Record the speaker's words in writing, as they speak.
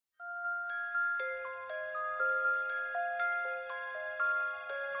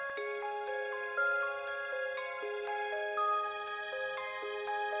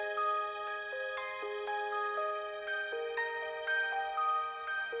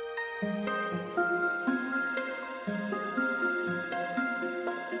My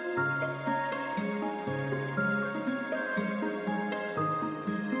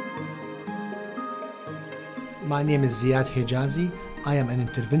name is Ziyad Hijazi. I am an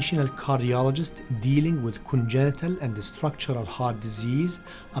interventional cardiologist dealing with congenital and structural heart disease.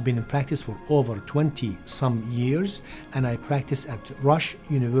 I've been in practice for over 20 some years, and I practice at Rush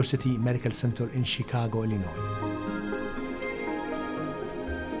University Medical Center in Chicago, Illinois.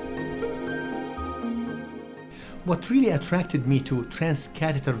 What really attracted me to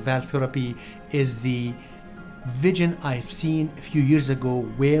transcatheter valve therapy is the vision I've seen a few years ago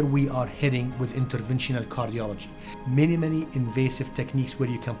where we are heading with interventional cardiology. Many invasive techniques where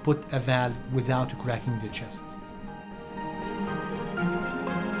you can put a valve without cracking the chest.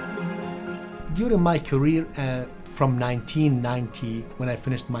 During my career from 1990, when I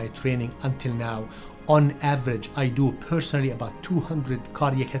finished my training until now, on average, I do personally about 200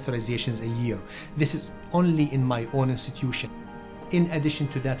 cardiac catheterizations a year. This is only in my own institution. In addition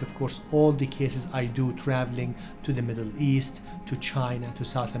to that, of course, all the cases I do traveling to the Middle East, to China, to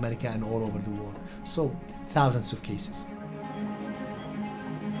South America, and all over the world. So, thousands of cases.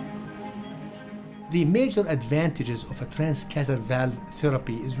 The major advantages of a transcatheter valve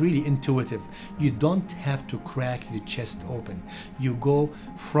therapy is really intuitive. You don't have to crack the chest open. You go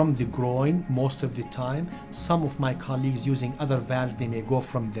from the groin most of the time. Some of my colleagues using other valves, they may go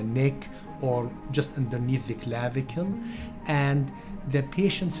from the neck or just underneath the clavicle, and the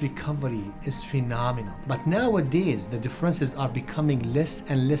patient's recovery is phenomenal. But nowadays, the differences are becoming less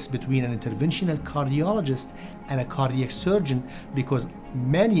and less between an interventional cardiologist and a cardiac surgeon, because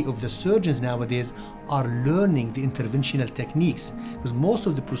many of the surgeons nowadays are learning the interventional techniques, because most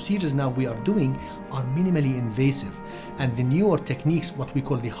of the procedures now we are doing are minimally invasive. And the newer techniques, what we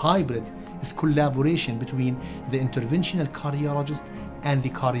call the hybrid, is collaboration between the interventional cardiologist and the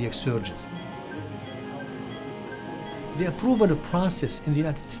cardiac surgeons. The approval process in the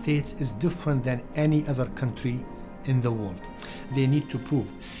United States is different than any other country in the world. They need to prove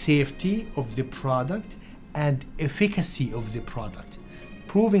safety of the product and efficacy of the product.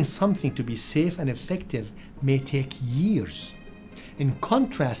 Proving something to be safe and effective may take years. In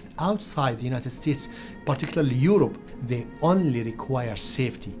contrast, outside the United States, particularly Europe, they only require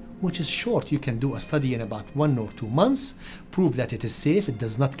safety, which is short. You can do a study in about 1 or 2 months, prove that it is safe, it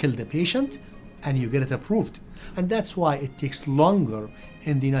does not kill the patient, and you get it approved. And that's why it takes longer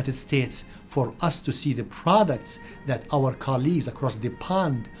in the United States for us to see the products that our colleagues across the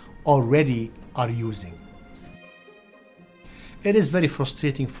pond already are using. It is very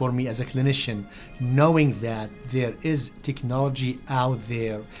frustrating for me as a clinician knowing that there is technology out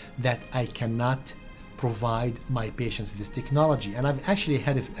there that I cannot provide my patients this technology. And I've actually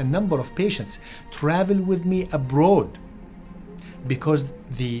had a number of patients travel with me abroad because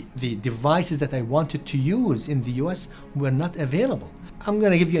the devices that I wanted to use in the US were not available. I'm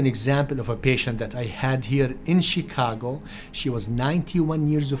going to give you an example of a patient that I had here in Chicago. She was 91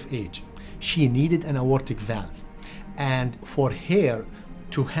 years of age. She needed an aortic valve. And for her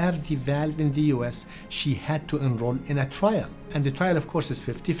to have the valve in the US, she had to enroll in a trial. And the trial, of course, is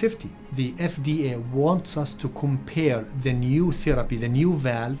 50-50. The FDA wants us to compare the new therapy, the new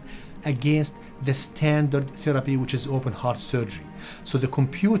valve, against the standard therapy, which is open heart surgery. So the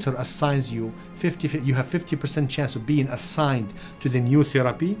computer assigns you you have 50% chance of being assigned to the new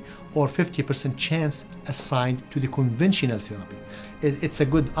therapy, or 50% chance assigned to the conventional therapy. It's a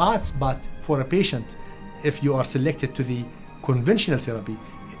good odds, but for a patient, if you are selected to the conventional therapy,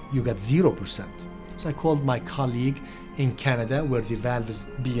 you got 0%. So I called my colleague in Canada, where the valve is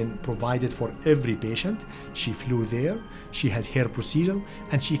being provided for every patient. She flew there, she had her procedure,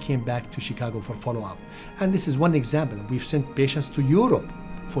 and she came back to Chicago for follow-up. And this is one example. We've sent patients to Europe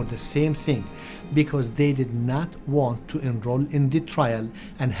for the same thing, because they did not want to enroll in the trial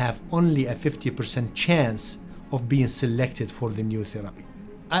and have only a 50% chance of being selected for the new therapy.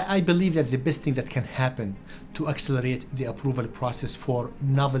 I believe that the best thing that can happen to accelerate the approval process for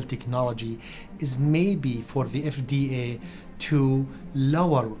novel technology is maybe for the FDA to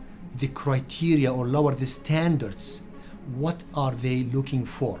lower the criteria or lower the standards. What are they looking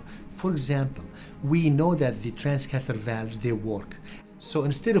for? For example, we know that the transcatheter valves, they work. So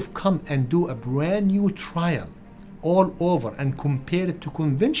instead of come and do a brand new trial all over and compare it to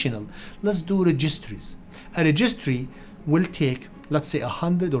conventional, let's do registries. A registry will take, let's say,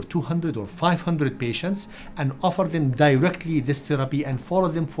 100 or 200 or 500 patients and offer them directly this therapy and follow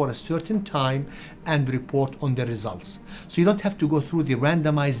them for a certain time and report on the results. So you don't have to go through the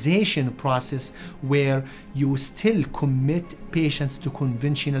randomization process where you still commit patients to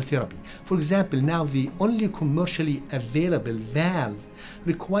conventional therapy. For example, now the only commercially available valve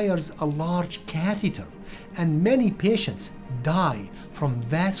requires a large catheter, and many patients die from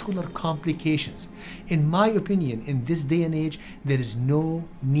vascular complications. In my opinion, in this day and age, there is no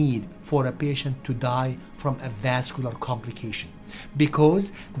need for a patient to die from a vascular complication,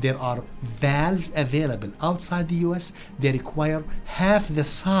 because there are valves available outside the US. They require half the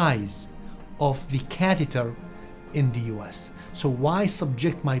size of the catheter in the US. So why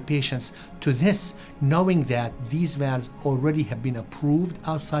subject my patients to this, knowing that these valves already have been approved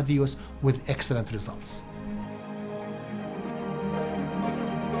outside the US with excellent results?